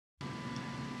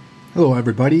Hello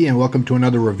everybody and welcome to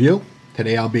another review.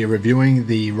 Today I'll be reviewing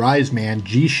the Riseman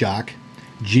G-Shock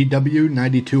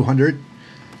GW-9200.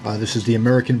 This is the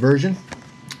American version,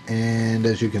 and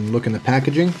as you can look in the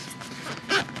packaging,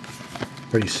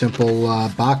 pretty simple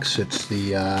box. It's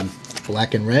the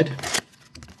black and red.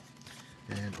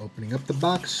 And opening up the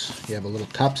box, you have a little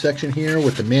top section here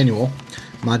with the manual,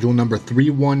 module number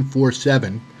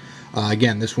 3147.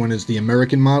 Again, this one is the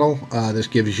American model. This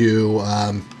gives you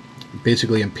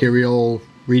basically imperial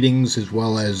readings as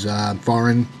well as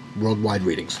foreign worldwide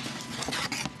readings.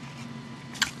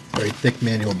 Very thick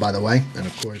manual, by the way, and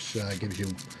of course gives you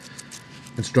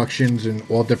instructions in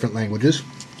all different languages.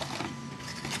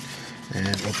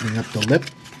 And opening up the lip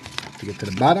to get to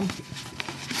the bottom,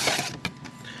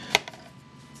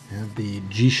 you have the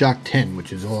G-Shock 10,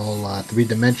 which is all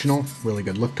three-dimensional. Really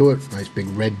good look to it. Nice big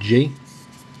red G.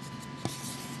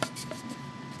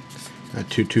 Not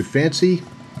too fancy.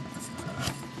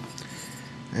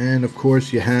 And of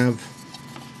course you have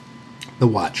the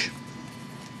watch.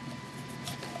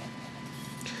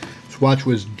 This watch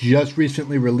was just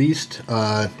recently released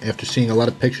after seeing a lot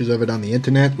of pictures of it on the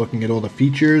internet, looking at all the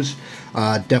features.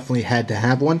 Definitely had to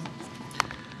have one.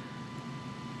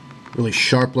 Really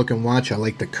sharp looking watch. I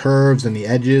like the curves and the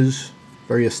edges.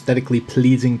 Very aesthetically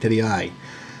pleasing to the eye.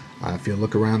 If you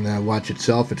look around the watch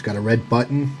itself, it's got a red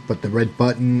button, but the red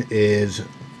button is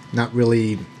not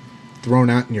really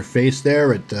thrown out in your face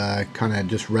there. It kind of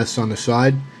just rests on the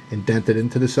side, indented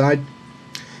into the side.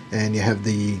 And you have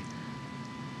the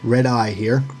red eye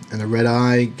here, and the red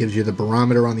eye gives you the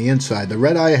barometer on the inside. The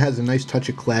red eye has a nice touch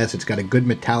of class. It's got a good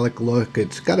metallic look.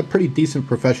 It's got a pretty decent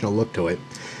professional look to it.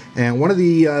 And one of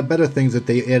the better things that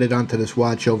they added onto this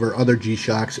watch over other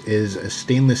G-Shocks is a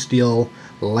stainless steel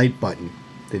light button.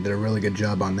 They did a really good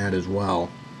job on that as well.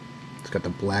 It's got the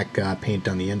black paint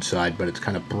on the inside, but it's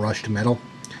kind of brushed metal.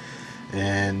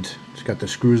 And it's got the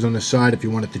screws on the side if you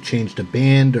wanted to change the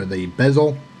band or the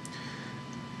bezel.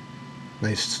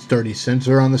 Nice sturdy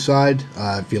sensor on the side.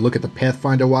 If you look at the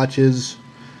Pathfinder watches,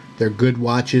 they're good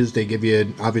watches. They give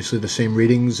you obviously the same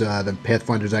readings. The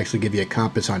Pathfinders actually give you a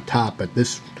compass on top, but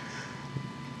this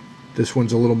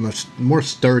one's a little more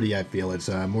sturdy, I feel. It's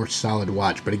a more solid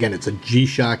watch. But again, it's a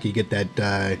G-Shock. You get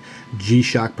that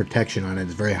G-Shock protection on it.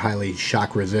 It's very highly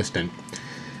shock resistant.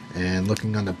 And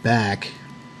looking on the back,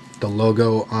 the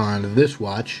logo on this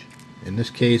watch, in this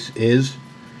case, is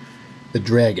the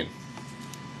dragon.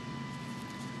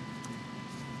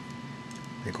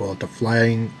 They call it the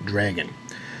Flying Dragon.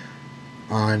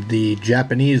 On the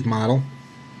Japanese model,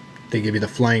 they give you the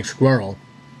Flying Squirrel,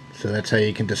 so that's how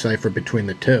you can decipher between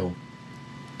the two.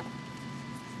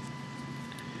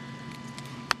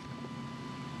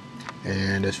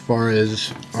 And as far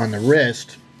as on the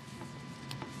wrist,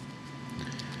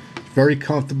 very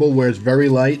comfortable, wears very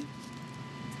light.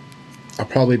 I'll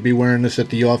probably be wearing this at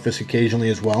the office occasionally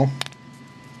as well.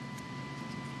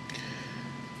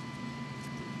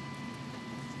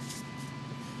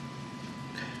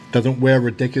 Doesn't wear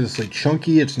ridiculously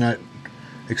chunky. It's not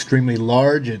extremely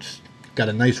large. It's got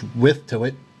a nice width to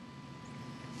it.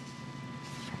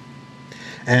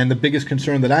 And the biggest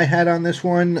concern that I had on this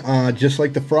one, just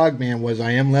like the Frogman, was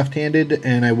I am left-handed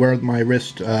and I wear my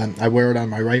wrist. I wear it on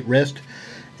my right wrist.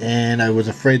 And I was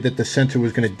afraid that the sensor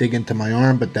was going to dig into my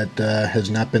arm, but that has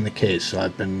not been the case. So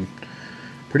I've been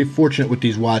pretty fortunate with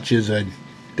these watches.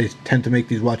 They tend to make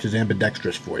these watches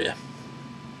ambidextrous for you.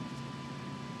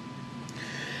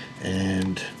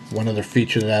 And one other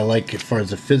feature that I like as far as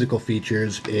the physical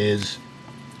features is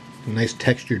a nice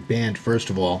textured band, first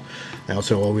of all. I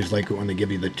also always like it when they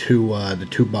give you the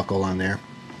two buckle on there.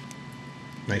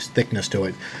 Nice thickness to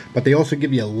it. But they also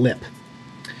give you a lip.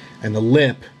 And the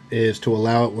lip is to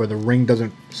allow it where the ring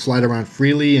doesn't slide around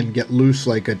freely and get loose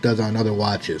like it does on other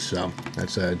watches. So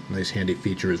that's a nice handy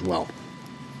feature as well.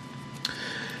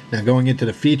 Now going into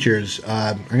the features,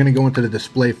 I'm going to go into the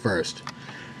display first.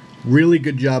 Really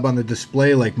good job on the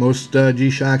display like most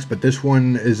G-Shocks, but this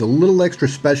one is a little extra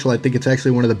special. I think it's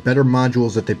actually one of the better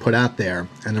modules that they put out there.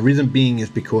 And the reason being is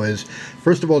because,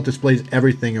 first of all, it displays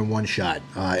everything in one shot.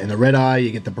 In the red eye,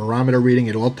 you get the barometer reading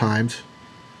at all times.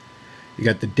 You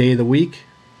got the day of the week,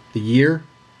 the year,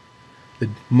 the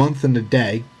month, and the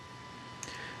day.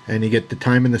 And you get the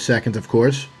time in the seconds, of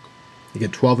course. You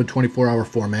get 12 and 24-hour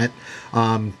format.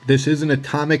 This is an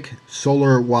atomic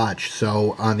solar watch,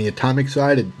 so on the atomic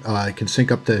side, it can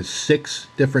sync up to 6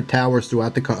 different towers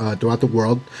throughout the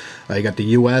world. You got the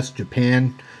U.S.,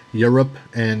 Japan, Europe,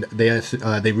 and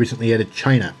they recently added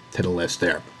China to the list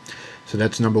there. So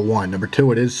that's number one. Number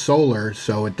two, it is solar,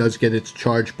 so it does get its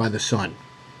charge by the sun,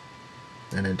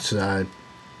 and it's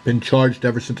been charged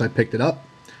ever since I picked it up.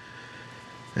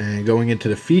 And going into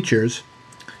the features,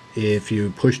 if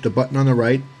you push the button on the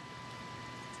right,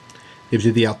 it gives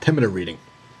you the altimeter reading.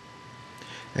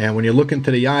 And when you look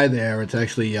into the eye there, it's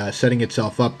actually setting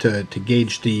itself up to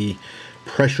gauge the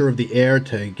pressure of the air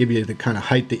to give you the kind of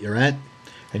height that you're at.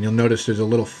 And you'll notice there's a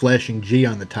little flashing G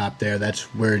on the top there. That's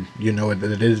where you know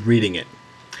that it is reading it.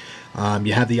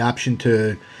 You have the option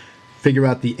to figure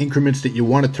out the increments that you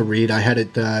want it to read. I had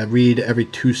it read every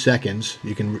 2 seconds.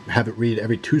 You can have it read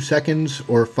every 2 seconds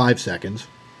or 5 seconds.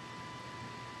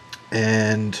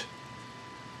 And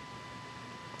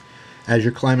as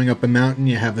you're climbing up a mountain,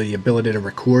 you have the ability to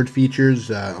record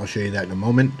features. I'll show you that in a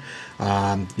moment.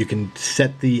 You can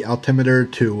set the altimeter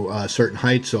to a certain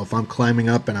height. So if I'm climbing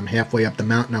up and I'm halfway up the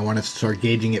mountain, I want to start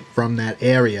gauging it from that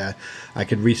area, I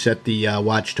could reset the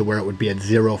watch to where it would be at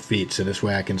 0 feet. So this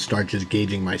way I can start just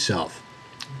gauging myself.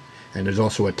 And there's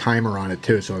also a timer on it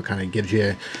too. So it kind of gives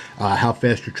you how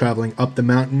fast you're traveling up the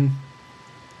mountain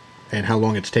and how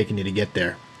long it's taking you to get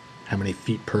there. How many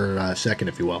feet per second,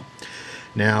 if you will.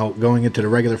 Now, going into the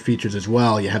regular features as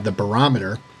well, you have the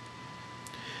barometer.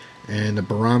 And the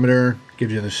barometer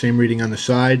gives you the same reading on the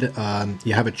side.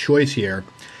 You have a choice here.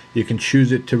 You can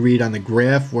choose it to read on the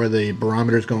graph where the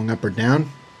barometer is going up or down,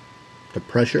 the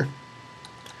pressure.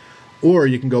 Or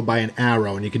you can go by an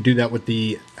arrow, and you can do that with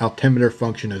the altimeter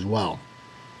function as well.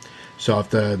 So if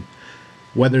the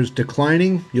weather's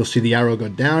declining, you'll see the arrow go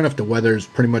down. If the weather's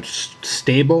pretty much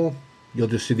stable, you'll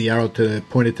just see the arrow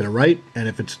pointed to the right. And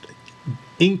if it's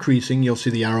increasing, you'll see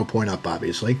the arrow point up,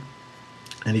 obviously.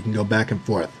 And you can go back and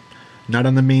forth. Not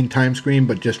on the main time screen,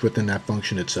 but just within that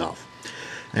function itself.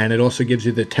 And it also gives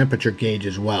you the temperature gauge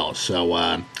as well.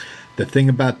 So the thing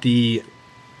about the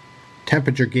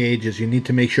temperature gauge is you need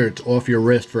to make sure it's off your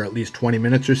wrist for at least 20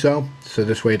 minutes or so. So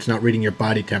this way it's not reading your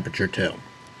body temperature too.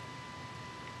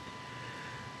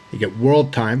 You get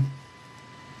world time.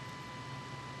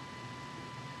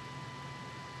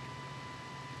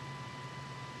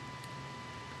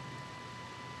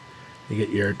 You get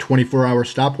your 24-hour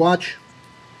stopwatch,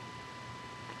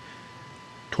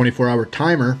 24-hour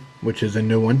timer, which is a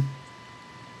new one.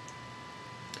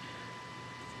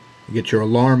 You get your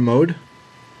alarm mode,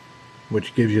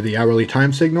 which gives you the hourly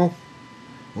time signal.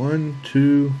 1,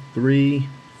 2, 3,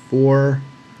 4.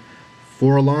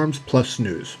 4 alarms plus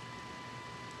snooze.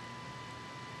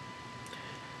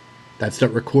 That's that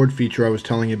record feature I was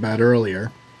telling you about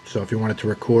earlier. So if you wanted to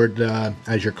record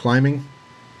as you're climbing,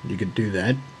 you could do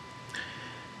that.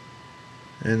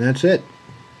 And that's it.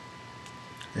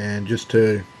 And just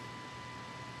to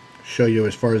show you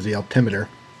as far as the altimeter,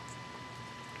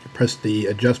 you press the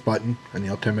adjust button and the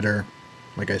altimeter,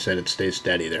 like I said, it stays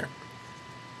steady there.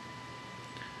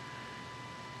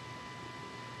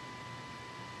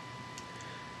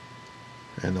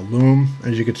 And the lume,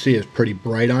 as you can see, is pretty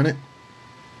bright on it.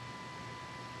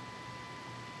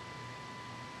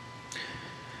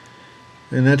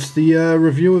 And that's the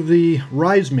review of the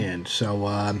Riseman.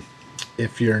 So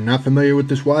if you're not familiar with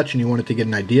this watch and you wanted to get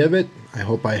an idea of it, I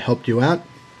hope I helped you out,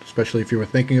 especially if you were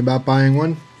thinking about buying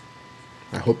one.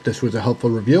 I hope this was a helpful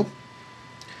review.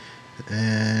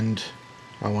 And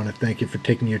I want to thank you for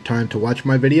taking your time to watch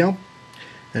my video.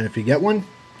 And if you get one,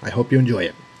 I hope you enjoy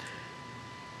it.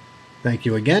 Thank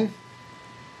you again.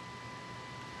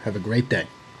 Have a great day.